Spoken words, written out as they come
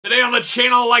Today on the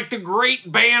channel, like the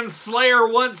great band Slayer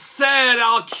once said,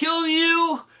 I'll kill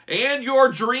you and your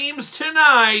dreams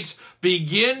tonight.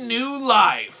 Begin new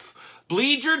life.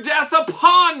 Bleed your death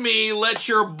upon me. Let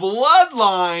your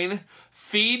bloodline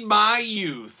feed my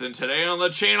youth. And today on the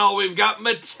channel, we've got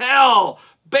Mattel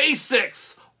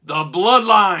Basics, the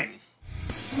Bloodline.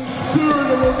 The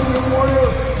spirit of the warrior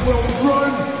will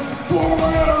run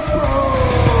forever.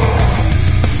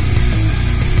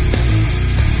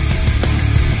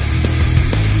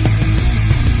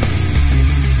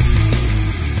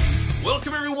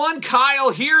 Welcome everyone,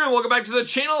 Kyle here, and welcome back to the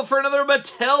channel for another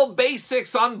Mattel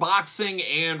Basics unboxing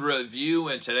and review.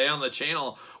 And today on the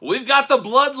channel, we've got the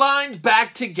Bloodline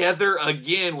back together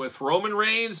again with Roman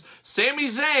Reigns, Sami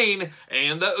Zayn,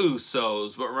 and the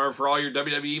Usos. But remember, for all your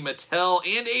WWE, Mattel,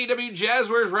 and AEW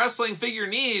Jazzwares wrestling figure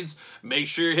needs, make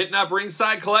sure you're hitting up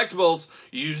Ringside Collectibles.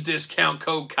 Use discount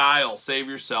code Kyle. Save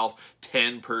yourself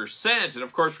 10%. And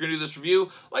of course, we're going to do this review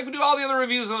like we do all the other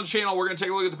reviews on the channel. We're going to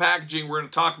take a look at the packaging. We're going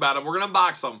to talk about them. We're going to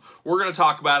unbox them. We're going to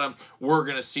talk about them. We're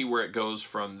going to see where it goes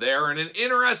from there. And an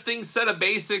interesting set of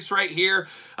basics right here.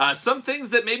 Some things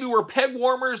that maybe were peg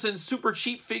warmers and super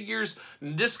cheap figures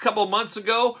just a couple months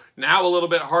ago. Now a little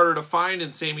bit harder to find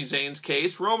in Sami Zayn's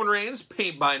case. Roman Reigns,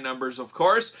 paint by numbers, of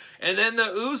course. And then the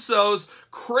Usos,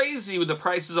 crazy with the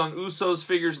prices on Usos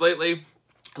figures lately.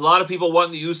 A lot of people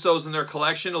want the Usos in their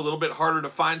collection, a little bit harder to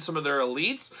find some of their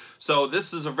elites. So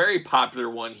this is a very popular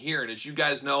one here. And as you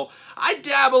guys know, I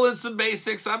dabble in some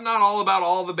basics. I'm not all about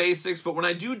all the basics, but when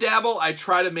I do dabble, I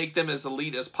try to make them as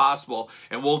elite as possible.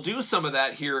 And we'll do some of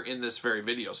that here in this very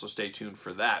video, so stay tuned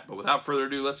for that. But without further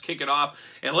ado, let's kick it off.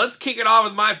 And let's kick it off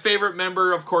with my favorite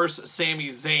member, of course, Sami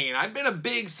Zayn. I've been a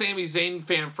big Sami Zayn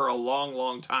fan for a long,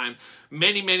 long time.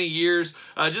 Many years.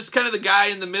 Just kind of the guy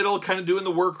in the middle, kind of doing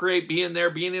the work rate, being there,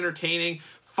 being entertaining,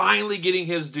 finally getting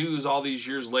his dues all these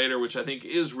years later, which I think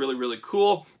is really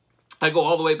cool. I go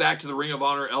all the way back to the Ring of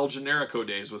Honor El Generico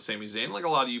days with Sami Zayn, like a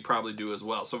lot of you probably do as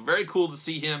well. So very cool to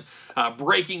see him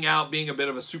breaking out, being a bit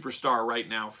of a superstar right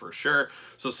now for sure.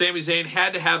 So Sami Zayn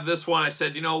had to have this one. I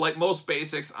said, you know, like most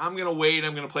basics, I'm going to wait.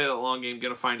 I'm going to play that long game,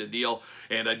 going to find a deal.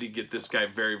 And I did get this guy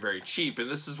very cheap. And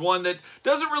this is one that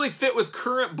doesn't really fit with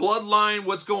current Bloodline,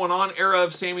 what's going on era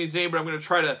of Sami Zayn, but I'm going to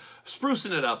try to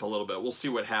sprucing it up a little bit. We'll see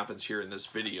what happens here in this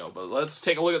video. But let's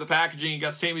take a look at the packaging. You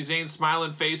got Sami Zayn's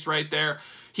smiling face right there.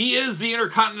 He is the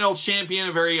Intercontinental Champion,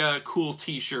 a very cool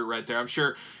t-shirt right there. I'm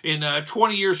sure in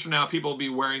 20 years from now, people will be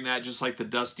wearing that just like the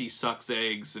Dusty Sucks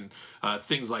Eggs and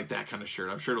things like that kind of shirt.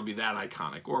 I'm sure it'll be that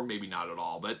iconic, or maybe not at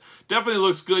all, but definitely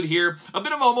looks good here. A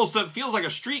bit of almost, feels like a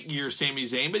street gear Sami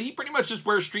Zayn, but he pretty much just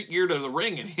wears street gear to the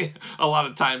ring and a lot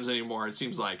of times anymore, it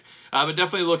seems like. But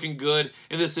definitely looking good,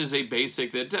 and this is a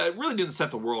basic that really didn't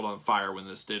set the world on fire when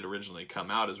this did originally come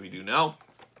out, as we do know.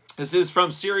 This is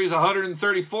from Series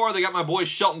 134. They got my boy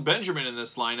Shelton Benjamin in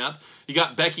this lineup. You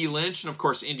got Becky Lynch and, of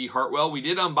course, Indy Hartwell. We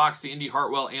did unbox the Indy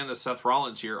Hartwell and the Seth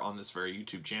Rollins here on this very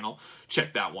YouTube channel.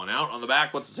 Check that one out. On the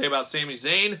back, what's it say about Sami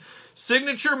Zayn?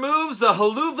 Signature moves, the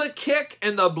Haluva Kick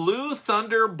and the Blue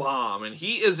Thunder Bomb. And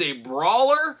he is a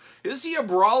brawler. Is he a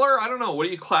brawler? I don't know. What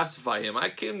do you classify him? I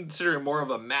consider him more of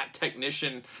a mat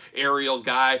technician, aerial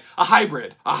guy. A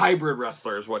hybrid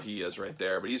wrestler is what he is right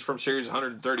there. But he's from Series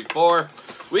 134.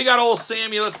 We got old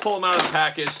Sammy. Let's pull him out of the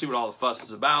package, see what all the fuss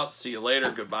is about. See you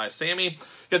later. Goodbye, Sammy.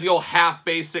 Got the old half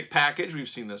basic package. We've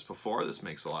seen this before. This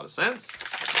makes a lot of sense.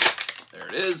 There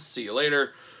it is. See you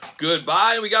later.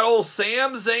 Goodbye. We got old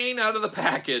Sam Zayn out of the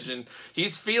package, and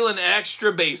he's feeling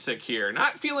extra basic here.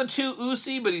 Not feeling too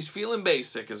oozy, but he's feeling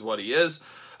basic is what he is.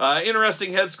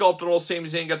 Interesting head sculpt on old Sami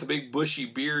Zayn. Got the big bushy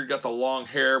beard, got the long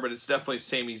hair, but it's definitely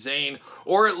Sami Zayn.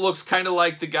 Or it looks kind of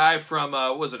like the guy from,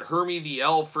 was it Hermie the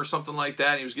Elf or something like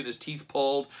that? He was getting his teeth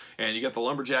pulled, and you got the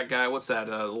lumberjack guy. What's that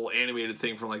little animated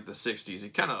thing from like the 60s?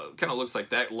 It kind of looks like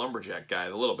that lumberjack guy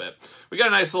a little bit. We got a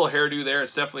nice little hairdo there.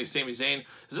 It's definitely Sami Zayn.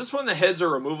 Is this one the heads are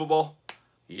removable?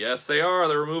 Yes, they are.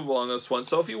 They're removable on this one.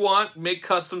 So if you want, make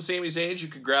custom Sami Zayns. You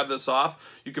could grab this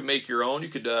off. You could make your own. You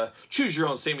could choose your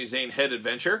own Sami Zayn head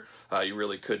adventure. You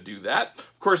really could do that.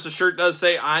 Of course, the shirt does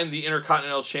say, I'm the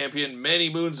Intercontinental Champion. Many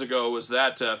moons ago was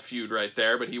that feud right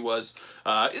there, but he was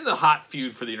in the hot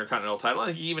feud for the Intercontinental title. I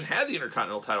think he even had the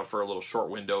Intercontinental title for a little short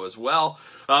window as well.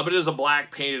 But it is a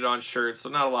black painted on shirt, so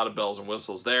not a lot of bells and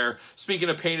whistles there. Speaking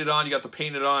of painted on, you got the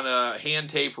painted on hand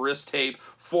tape, wrist tape,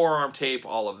 forearm tape,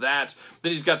 all of that.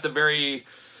 Then he's got the very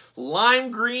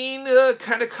lime green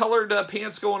kind of colored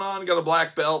pants going on. You got a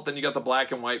black belt, then you got the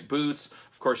black and white boots.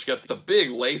 Of course, you got the big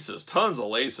laces, tons of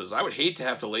laces. I would hate to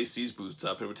have to lace these boots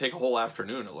up. It would take a whole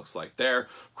afternoon, it looks like there.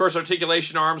 Of course,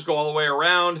 articulation arms go all the way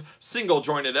around, single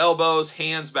jointed elbows,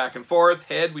 hands back and forth,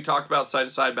 head we talked about side to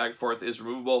side, back and forth is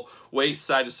removable, waist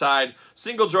side to side,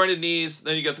 single jointed knees,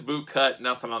 then you got the boot cut,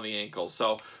 nothing on the ankles.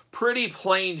 So pretty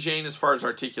plain Jane as far as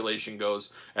articulation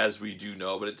goes, as we do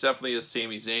know, but it definitely is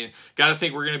Sami Zayn. Got to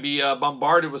think we're going to be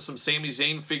bombarded with some Sami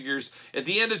Zayn figures at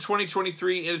the end of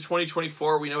 2023 into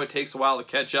 2024. We know it takes a while to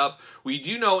catch up. We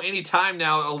do know any time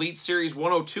now, Elite Series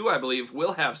 102, I believe,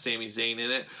 will have Sami Zayn in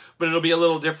it, but it'll be a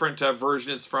little different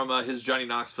version. It's from his Johnny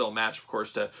Knoxville match, of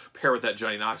course, to pair with that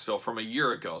Johnny Knoxville from a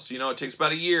year ago. So, you know, it takes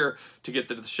about a year to get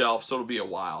to the shelf, so it'll be a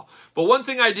while. But one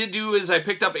thing I did do is I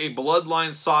picked up a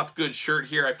Bloodline soft goods shirt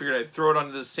here. I figured I'd throw it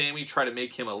onto the Sami, try to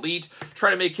make him elite,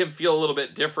 try to make him feel a little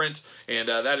bit different, and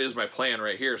that is my plan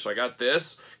right here. So I got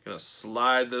this. Gonna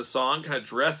slide this on, kind of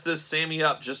dress this Sami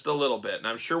up just a little bit, and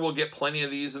I'm sure we'll get plenty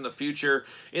of these in the future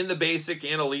in the basic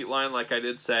and elite line, like I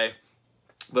did say.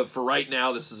 But for right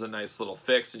now, this is a nice little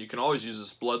fix, and you can always use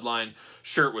this Bloodline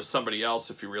shirt with somebody else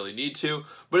if you really need to.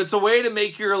 But it's a way to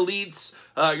make your elites,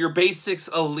 your basics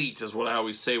elite, is what I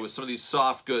always say with some of these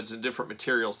soft goods and different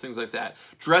materials, things like that.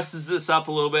 Dresses this up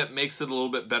a little bit, makes it a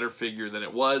little bit better figure than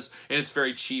it was, and it's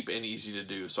very cheap and easy to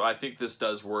do. So I think this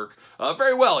does work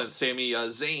very well in Sami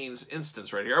Zayn's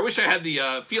instance right here. I wish I had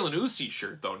the Feelin' Uzi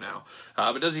shirt, though, now.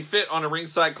 But does he fit on a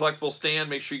ringside collectible stand?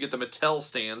 Make sure you get the Mattel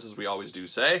stands, as we always do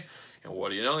say. And what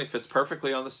do you know? He fits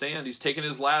perfectly on the stand. He's taking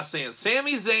his last stand.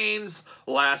 Sami Zayn's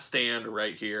last stand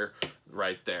right here,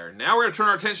 right there. Now we're going to turn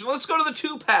our attention. Let's go to the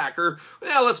two-pack, or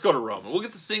yeah, let's go to Roman. We'll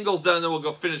get the singles done, then we'll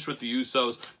go finish with the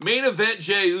Usos. Main event,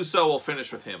 Jey Uso. We'll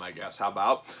finish with him, I guess. How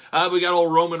about? We got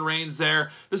old Roman Reigns there.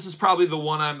 This is probably the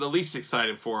one I'm the least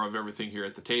excited for of everything here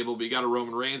at the table. But you got a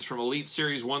Roman Reigns from Elite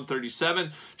Series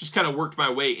 137. Just kind of worked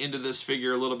my way into this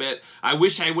figure a little bit. I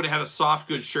wish I would have had a soft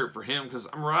goods shirt for him, because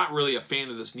I'm not really a fan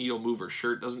of this needle mover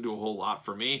shirt. Doesn't do a whole lot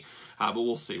for me. But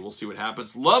we'll see. We'll see what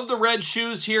happens. Love the red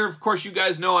shoes here. Of course, you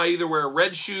guys know I either wear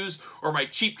red shoes or my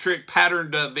Cheap Trick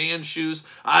patterned Van shoes.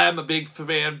 I am a big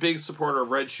fan, big supporter of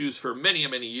red shoes for many,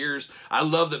 many years. I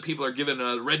love that people are giving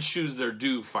red shoes their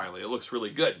due, finally. It looks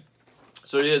really good.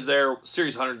 So it is there,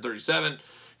 Series 137.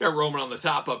 You got Roman on the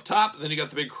top up top. Then you got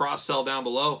the big cross sell down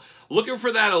below. Looking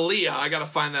for that Aaliyah. I got to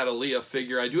find that Aaliyah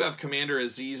figure. I do have Commander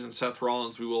Aziz and Seth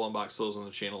Rollins. We will unbox those on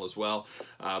the channel as well.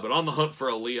 But on the hunt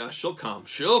for Aaliyah. She'll come.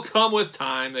 She'll come with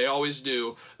time. They always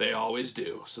do. They always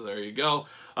do. So there you go.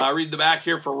 Read the back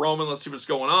here for Roman. Let's see what's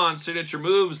going on. Signature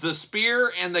moves, the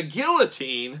spear and the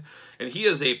guillotine. And he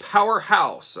is a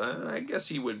powerhouse. I guess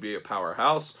he would be a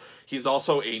powerhouse. He's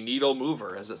also a needle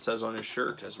mover, as it says on his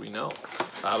shirt, as we know.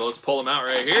 But let's pull him out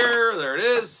right here. There it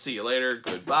is. See you later.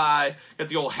 Goodbye. Got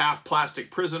the old half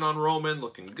plastic prison on Roman.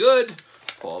 Looking good.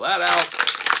 Pull that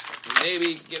out.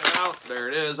 Maybe get him out. There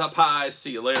it is. Up high.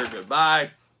 See you later.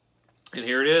 Goodbye. And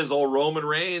here it is. Old Roman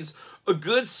Reigns. A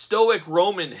good stoic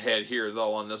Roman head here,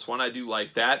 though, on this one. I do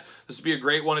like that. This would be a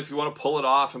great one if you want to pull it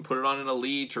off and put it on an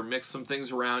Elite or mix some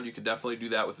things around. You could definitely do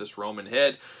that with this Roman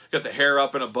head. Got the hair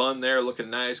up in a bun there, looking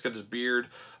nice. Got his beard.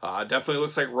 Definitely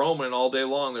looks like Roman all day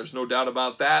long. There's no doubt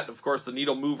about that. Of course, the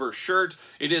needle mover shirt,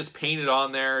 it is painted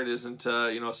on there. It isn't,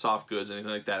 you know, soft goods,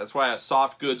 anything like that. That's why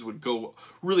soft goods would go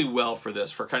really well for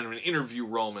this, for kind of an interview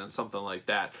Roman, something like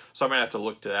that. So I might have to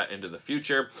look to that into the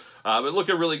future. But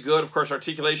looking really good. Of course,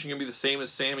 articulation can be the same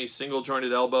as Sami. Single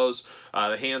jointed elbows,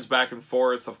 the hands back and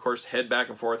forth. Of course, head back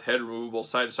and forth, head removable,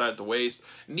 side to side at the waist,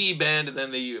 knee bend, and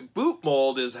then the boot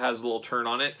mold has a little turn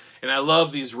on it. And I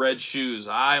love these red shoes.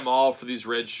 I'm all for these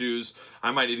red shoes.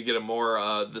 I might need to get a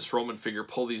more this Roman figure,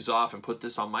 pull these off, and put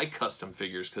this on my custom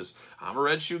figures, because I'm a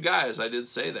red shoe guy, as I did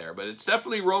say there. But it's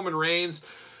definitely Roman Reigns.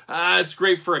 It's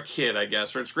great for a kid, I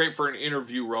guess, or it's great for an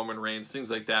interview Roman Reigns,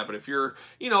 things like that. But if you're,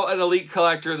 you know, an Elite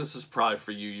collector, this is probably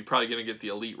for you. You're probably going to get the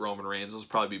Elite Roman Reigns. Those will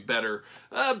probably be better,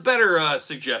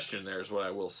 suggestion there is what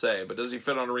I will say. But does he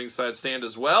fit on a ringside stand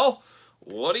as well?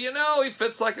 What do you know? He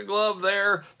fits like a glove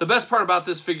there. The best part about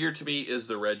this figure to me is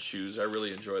the red shoes. I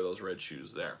really enjoy those red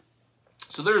shoes there.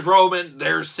 So there's Roman,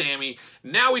 there's Sami.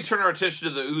 Now we turn our attention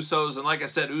to the Usos, and like I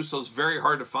said, Usos very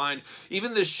hard to find.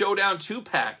 Even this Showdown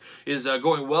 2-pack is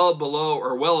going well below,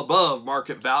 or well above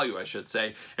market value, I should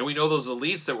say. And we know those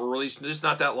Elites that were released just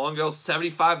not that long ago,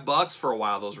 75 bucks for a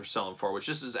while those were selling for, which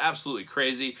just is absolutely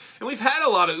crazy. And we've had a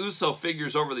lot of Uso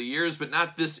figures over the years, but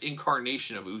not this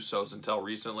incarnation of Usos until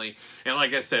recently. And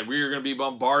like I said, we are going to be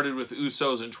bombarded with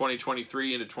Usos in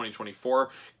 2023 into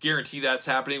 2024. Guarantee that's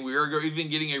happening. We are even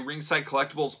getting a ringside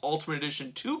Collectibles Ultimate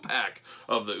Edition 2-pack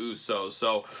of the Usos.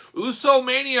 So, Uso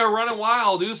Mania running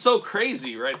wild. Uso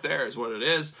crazy right there is what it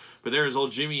is. But there's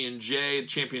old Jimmy and Jay,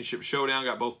 Championship Showdown.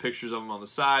 Got both pictures of them on the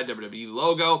side. WWE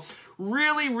logo.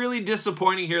 Really, really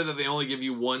disappointing here that they only give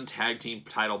you one tag team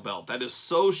title belt. That is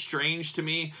so strange to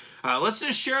me. Let's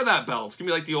just share that belt. It's going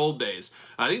to be like the old days.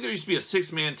 I think there used to be a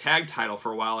 6-man tag title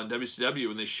for a while in WCW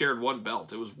and they shared one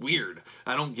belt. It was weird.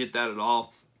 I don't get that at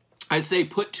all. I'd say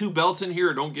put 2 belts in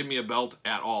here or don't give me a belt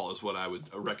at all is what I would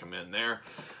recommend there.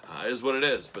 Is what it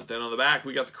is. But then on the back,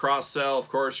 we got the cross-sell. Of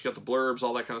course, you got the blurbs,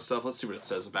 all that kind of stuff. Let's see what it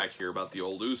says back here about the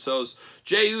old Usos.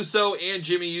 Jay Uso and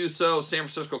Jimmy Uso, San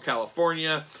Francisco,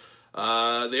 California.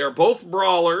 They are both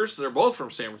brawlers. They're both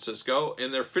from San Francisco.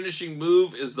 And their finishing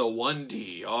move is the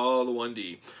 1D. Oh, the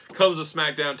 1D. Comes with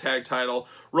SmackDown Tag Title.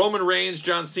 Roman Reigns,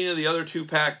 John Cena, the other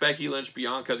 2-pack. Becky Lynch,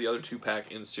 Bianca, the other 2-pack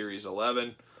in Series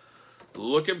 11.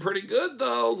 Looking pretty good,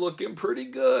 though. Looking pretty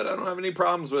good. I don't have any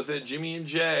problems with it. Jimmy and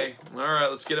Jay. All right,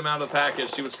 let's get them out of the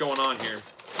package, see what's going on here.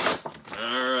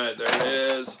 All right, there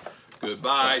it is.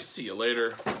 Goodbye. See you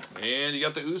later. And you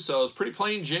got the Usos. Pretty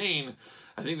plain Jane.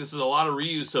 I think this is a lot of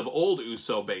reuse of old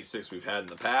Uso basics we've had in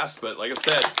the past. But like I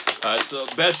said, it's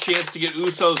the best chance to get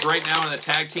Usos right now in the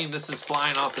tag team. This is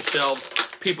flying off the shelves.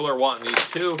 People are wanting these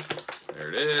too. There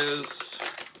it is.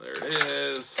 There it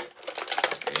is.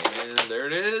 And there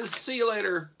it is. See you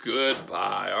later.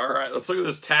 Goodbye. All right, let's look at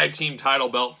this tag team title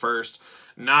belt first.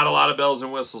 Not a lot of bells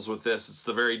and whistles with this. It's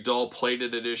the very dull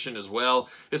plated edition as well.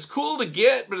 It's cool to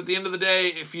get, but at the end of the day,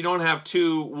 if you don't have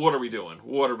 2, what are we doing?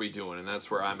 What are we doing? And that's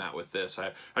where I'm at with this.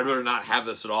 I'd rather not have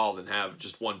this at all than have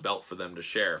just one belt for them to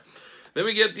share. Then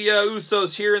we get the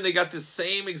Usos here, and they got the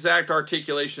same exact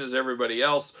articulation as everybody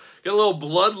else. Get a little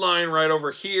bloodline right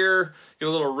over here. Get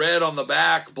a little red on the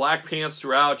back, black pants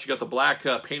throughout. You got the black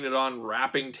painted on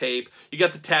wrapping tape. You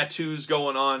got the tattoos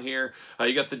going on here.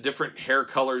 You got the different hair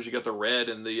colors. You got the red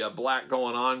and the black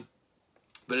going on.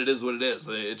 But it is what it is.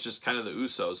 It's just kind of the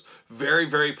Usos. Very,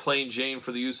 very plain Jane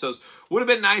for the Usos. Would have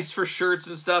been nice for shirts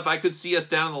and stuff. I could see us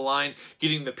down the line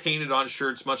getting the painted on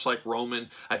shirts, much like Roman.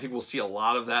 I think we'll see a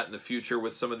lot of that in the future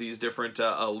with some of these different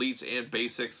elites and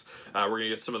basics. We're going to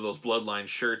get some of those bloodline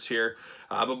shirts here.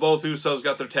 But both Usos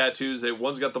got their tattoos.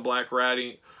 One's got the black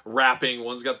wrapping.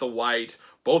 One's got the white.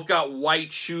 Both got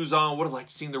white shoes on. Would have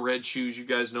liked to see the red shoes. You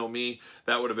guys know me.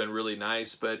 That would have been really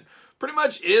nice. But pretty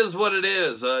much is what it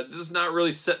is. This is not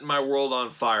really setting my world on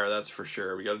fire, that's for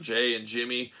sure. We got Jay and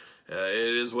Jimmy.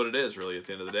 It is what it is, really, at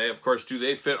the end of the day. Of course, do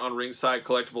they fit on ringside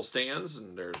collectible stands?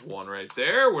 And there's one right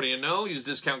there. What do you know? Use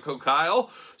discount code Kyle.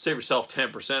 Save yourself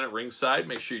 10% at ringside.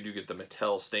 Make sure you do get the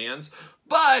Mattel stands.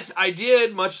 But I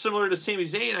did, much similar to Sami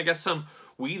Zayn, I got some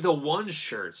We the One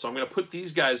shirts. So I'm going to put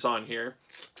these guys on here.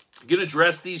 I'm going to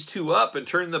dress these 2 up and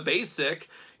turn the basic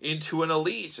into an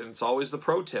elite. And it's always the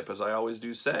pro tip, as I always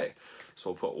do say. So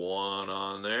we'll put one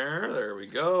on there. There we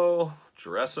go.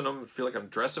 Dressing them. I feel like I'm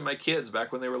dressing my kids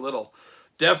back when they were little.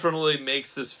 Definitely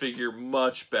makes this figure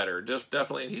much better. Just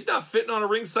definitely. And he's not fitting on a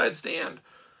ringside stand.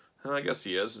 I guess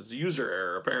he is. It's a user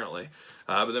error, apparently.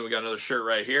 But then we got another shirt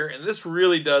right here. And this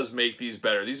really does make these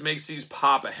better. These makes these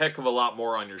pop a heck of a lot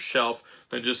more on your shelf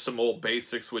than just some old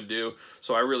basics would do.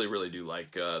 So I really, really do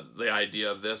like the idea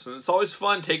of this. And it's always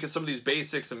fun taking some of these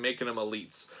basics and making them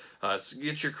elites.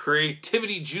 Get your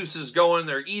creativity juices going.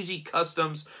 They're easy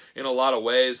customs in a lot of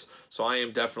ways. So I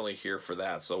am definitely here for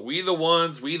that. So We the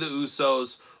Ones, We the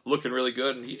Usos, looking really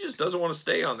good. And he just doesn't want to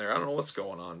stay on there. I don't know what's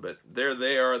going on, but there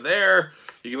they are there.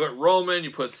 You can put Roman,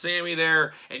 you put Sammy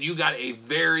there, and you got a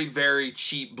very, very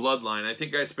cheap bloodline. I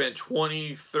think I spent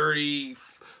 $20, $30,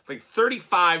 like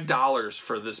 $35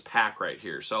 for this pack right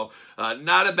here. So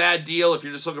not a bad deal if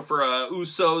you're just looking for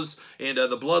Usos and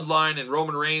the Bloodline and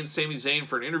Roman Reigns, Sami Zayn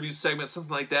for an interview segment,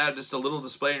 something like that. Just a little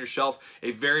display on your shelf. A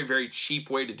very, very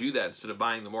cheap way to do that instead of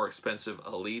buying the more expensive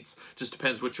elites. Just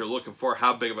depends what you're looking for,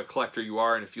 how big of a collector you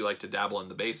are, and if you like to dabble in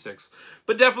the basics.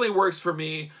 But definitely works for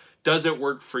me. Does it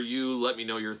work for you? Let me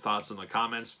know your thoughts in the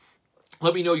comments.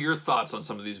 Let me know your thoughts on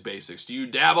some of these basics. Do you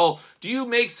dabble? Do you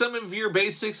make some of your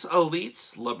basics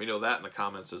elites? Let me know that in the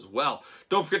comments as well.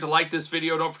 Don't forget to like this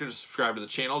video. Don't forget to subscribe to the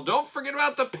channel. Don't forget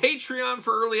about the Patreon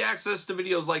for early access to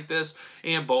videos like this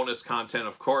and bonus content,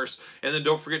 of course. And then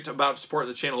don't forget about supporting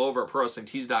the channel over at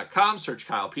ProWrestlingTees.com. Search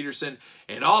Kyle Peterson.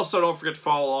 And also don't forget to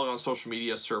follow along on social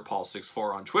media.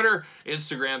 SirPaul64 on Twitter,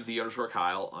 Instagram,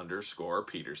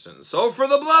 _Kyle_Peterson. So for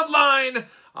the Bloodline,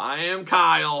 I am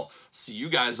Kyle. See you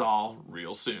guys all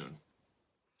real soon.